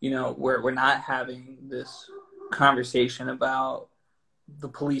 where we're not having this conversation about the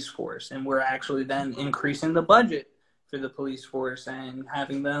police force, and we're actually then increasing the budget for the police force and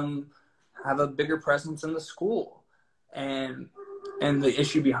having them have a bigger presence in the school, and the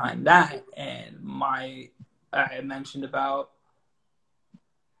issue behind that. And I mentioned about,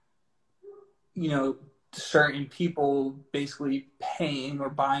 you know, certain people basically paying or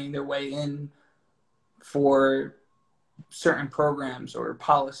buying their way in for certain programs or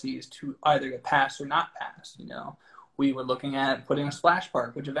policies to either get passed or not passed. You know, we were looking at putting a splash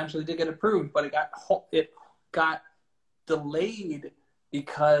park, which eventually did get approved, but it got delayed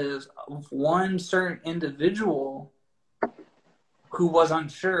because of one certain individual who was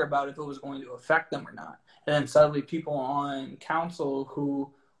unsure about if it was going to affect them or not. And then suddenly people on council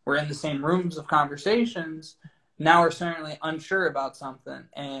who were in the same rooms of conversations now are certainly unsure about something,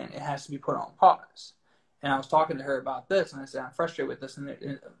 and it has to be put on pause. And I was talking to her about this, and I said, I'm frustrated with this,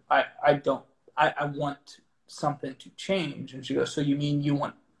 and I want something to change. And she goes, so you mean you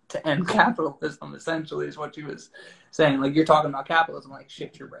want to end capitalism, essentially, is what she was saying. Like, you're talking about capitalism. Like,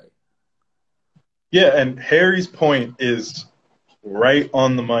 shit, you're right. Yeah, and Harry's point is right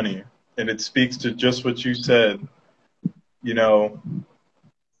on the money, and it speaks to just what you said. You know,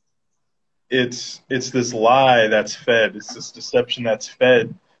 it's this lie that's fed. It's this deception that's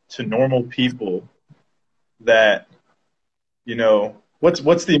fed to normal people that, you know,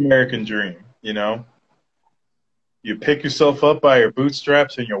 what's the American dream, you know? You pick yourself up by your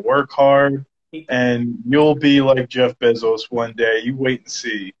bootstraps and you work hard, and you'll be like Jeff Bezos one day. You wait and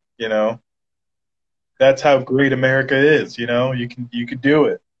see, you know? That's how great America is, you know? You can do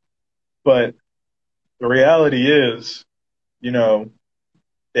it. But the reality is, you know,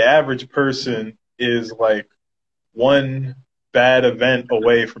 the average person is like one bad event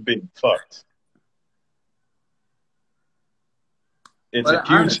away from being fucked. It's a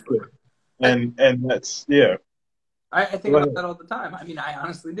huge thing. And that's, yeah. I think about that all the time. I mean, I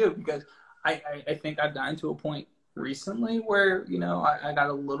honestly do, because I think I've gotten to a point recently where, you know, I got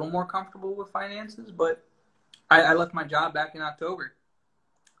a little more comfortable with finances, but I left my job back in October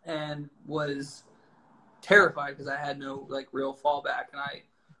and was terrified because I had no, like, real fallback. And I,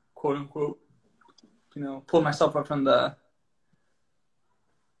 quote unquote, you know, pulled myself up from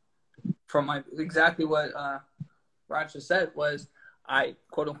my, exactly what Raj just said was, I,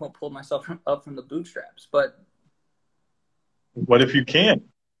 quote unquote, pulled myself up from the bootstraps. But what if you can't?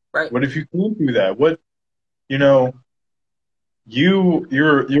 Right. What if you can't do that? What, you know,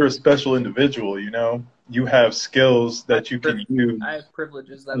 you're a special individual, you know? You have skills that you can use. I have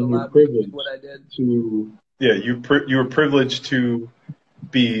privileges that allowed me to do what I did. You were privileged to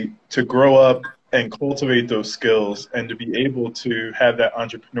grow up and cultivate those skills and to be able to have that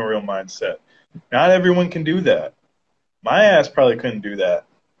entrepreneurial mindset. Not everyone can do that. My ass probably couldn't do that.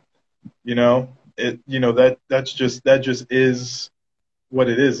 You know, that just is what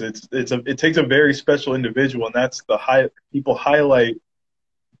it is. It takes a very special individual, and that's people highlight,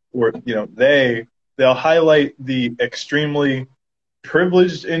 or, you know, they'll highlight the extremely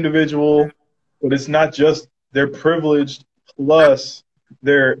privileged individual, but it's not just they're privileged plus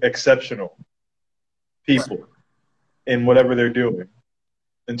they're exceptional people in whatever they're doing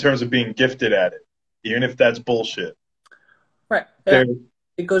in terms of being gifted at it, even if that's bullshit. Right.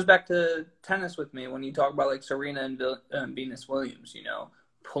 It goes back to tennis with me when you talk about, like, Serena and Venus Williams, you know,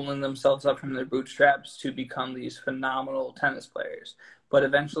 pulling themselves up from their bootstraps to become these phenomenal tennis players. But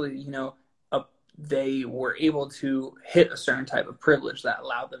eventually, you know, they were able to hit a certain type of privilege that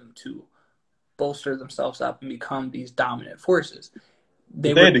allowed them to bolster themselves up and become these dominant forces. They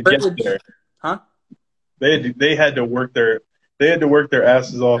had to get there. Huh? They had to work their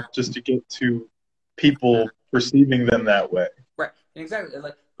asses off just to get to people perceiving them that way. Right. Exactly.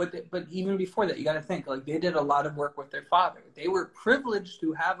 Like, but even before that, you got to think, like, they did a lot of work with their father. They were privileged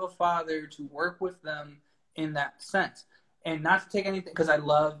to have a father to work with them in that sense. And not to take anything, because I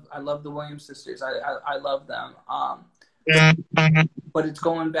love the Williams sisters. I love them. But it's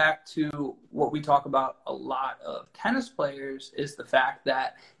going back to what we talk about a lot of tennis players, is the fact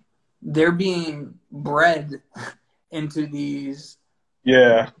that they're being bred into these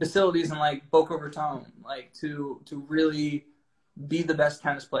facilities in, like, Boca Raton, like, to really be the best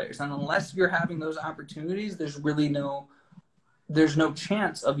tennis players. And unless you're having those opportunities, there's no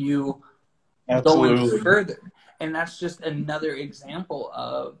chance of you going further. And that's just another example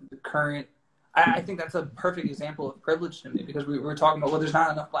of the current. I think that's a perfect example of privilege to me, because we were talking about, well, there's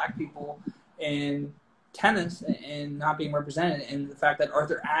not enough black people in tennis and not being represented. And the fact that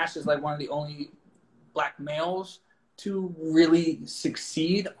Arthur Ashe is, like, one of the only black males to really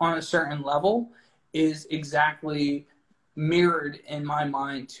succeed on a certain level is exactly mirrored in my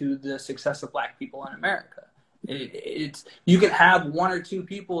mind to the success of black people in America. You can have one or two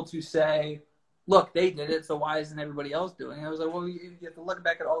people to say, look, they did it, so why isn't everybody else doing it? I was like, well, you have to look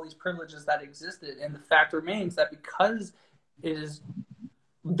back at all these privileges that existed, and the fact remains that because it is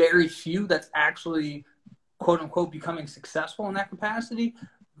very few that's actually, quote unquote, becoming successful in that capacity,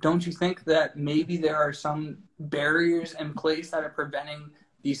 don't you think that maybe there are some barriers in place that are preventing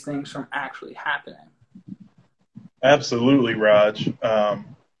these things from actually happening? Absolutely, Raj.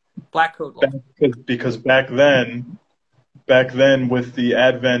 Black code law. Because back then with the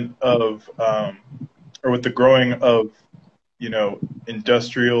advent of or with the growing of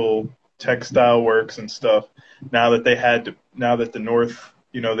industrial textile works and stuff, now that the North,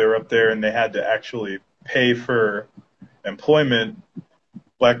 they're up there and they had to actually pay for employment,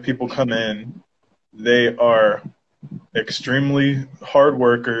 black people come in, they are extremely hard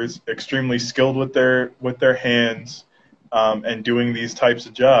workers, extremely skilled with their hands, and doing these types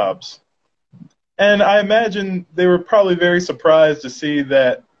of jobs. And I imagine they were probably very surprised to see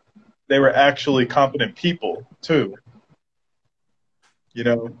that they were actually competent people too.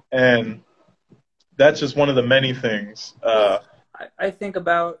 And that's just one of the many things. I think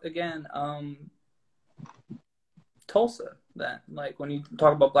about, again, Tulsa. That, like, when you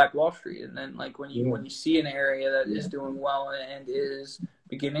talk about Black Wall Street, and then like when you see an area that is doing well and is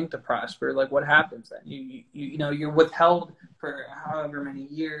beginning to prosper, like, what happens then? You're withheld for however many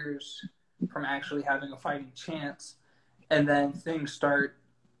years from actually having a fighting chance, and then things start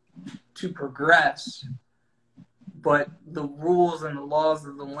to progress, but the rules and the laws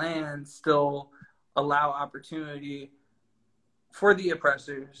of the land still allow opportunity for the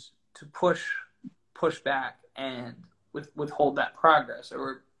oppressors to push back and withhold that progress,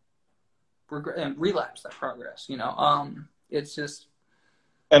 or and relapse that progress. It's just.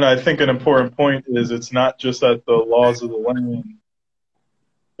 And I think an important point is it's not just that the laws of the land,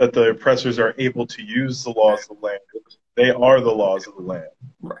 that the oppressors are able to use the laws of the land. They are the laws of the land.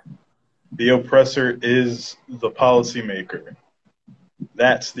 Right. The oppressor is the policymaker.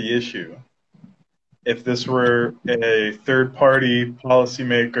 That's the issue. If this were a third-party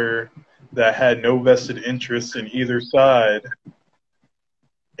policymaker that had no vested interest in either side,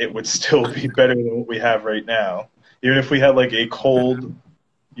 it would still be better than what we have right now. Even if we had like a cold,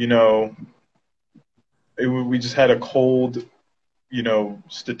 we just had a cold,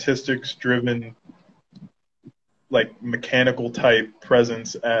 statistics-driven, like mechanical type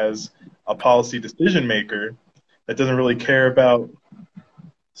presence as a policy decision maker that doesn't really care about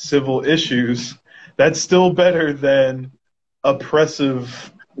civil issues, that's still better than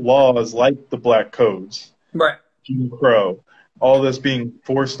oppressive laws like the Black Codes, right, Jim Crow, all this being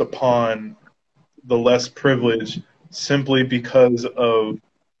forced upon the less privileged simply because of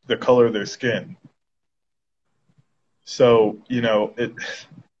the color of their skin. So,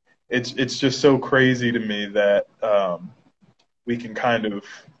 it's just so crazy to me that we can kind of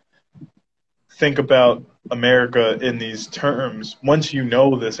think about America in these terms once you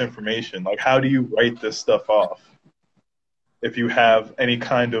know this information. Like, how do you write this stuff off if you have any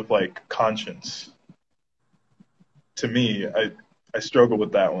kind of like conscience? To me, I struggle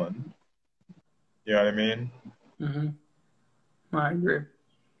with that one. You know what I mean? Mm-hmm. I agree.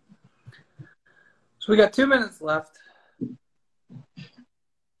 So we got 2 minutes left.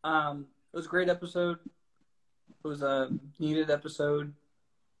 It was a great episode. It was a needed episode.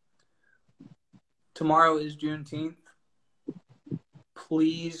 Tomorrow is Juneteenth.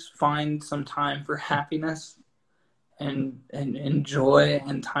 Please find some time for happiness and joy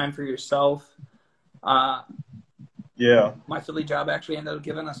and time for yourself. Yeah. My Philly job actually ended up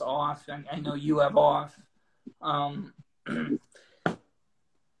giving us off, and I know you have off. I'm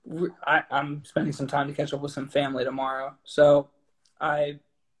spending some time to catch up with some family tomorrow. So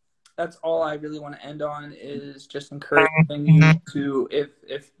that's all I really want to end on, is just encouraging you to,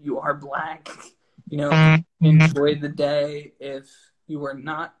 if you are Black, enjoy the day. If you are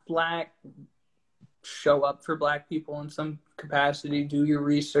not Black, show up for Black people in some capacity. Do your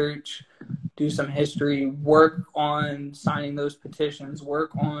research, do some history, work on signing those petitions,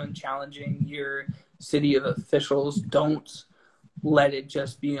 work on challenging your city of officials. Don't let it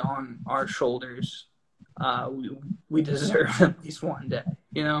just be on our shoulders. We deserve at least one day,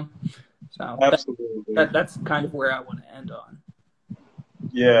 So absolutely. That's kind of where I want to end on.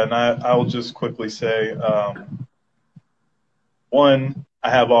 Yeah, and I will just quickly say, one, I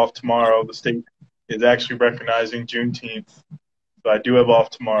have off tomorrow. The state is actually recognizing Juneteenth, so I do have off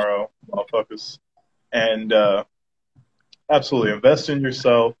tomorrow, motherfuckers. And absolutely, invest in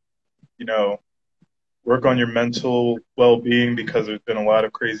yourself. Work on your mental well-being, because there's been a lot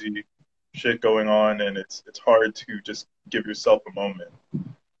of crazy shit going on, and it's hard to just give yourself a moment.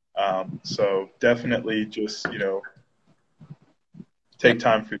 So definitely just take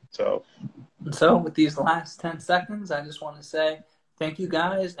time for yourself. And so with these last 10 seconds, I just want to say thank you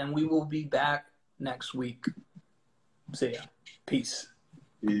guys, and we will be back next week. See ya. Peace.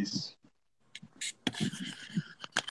 Peace.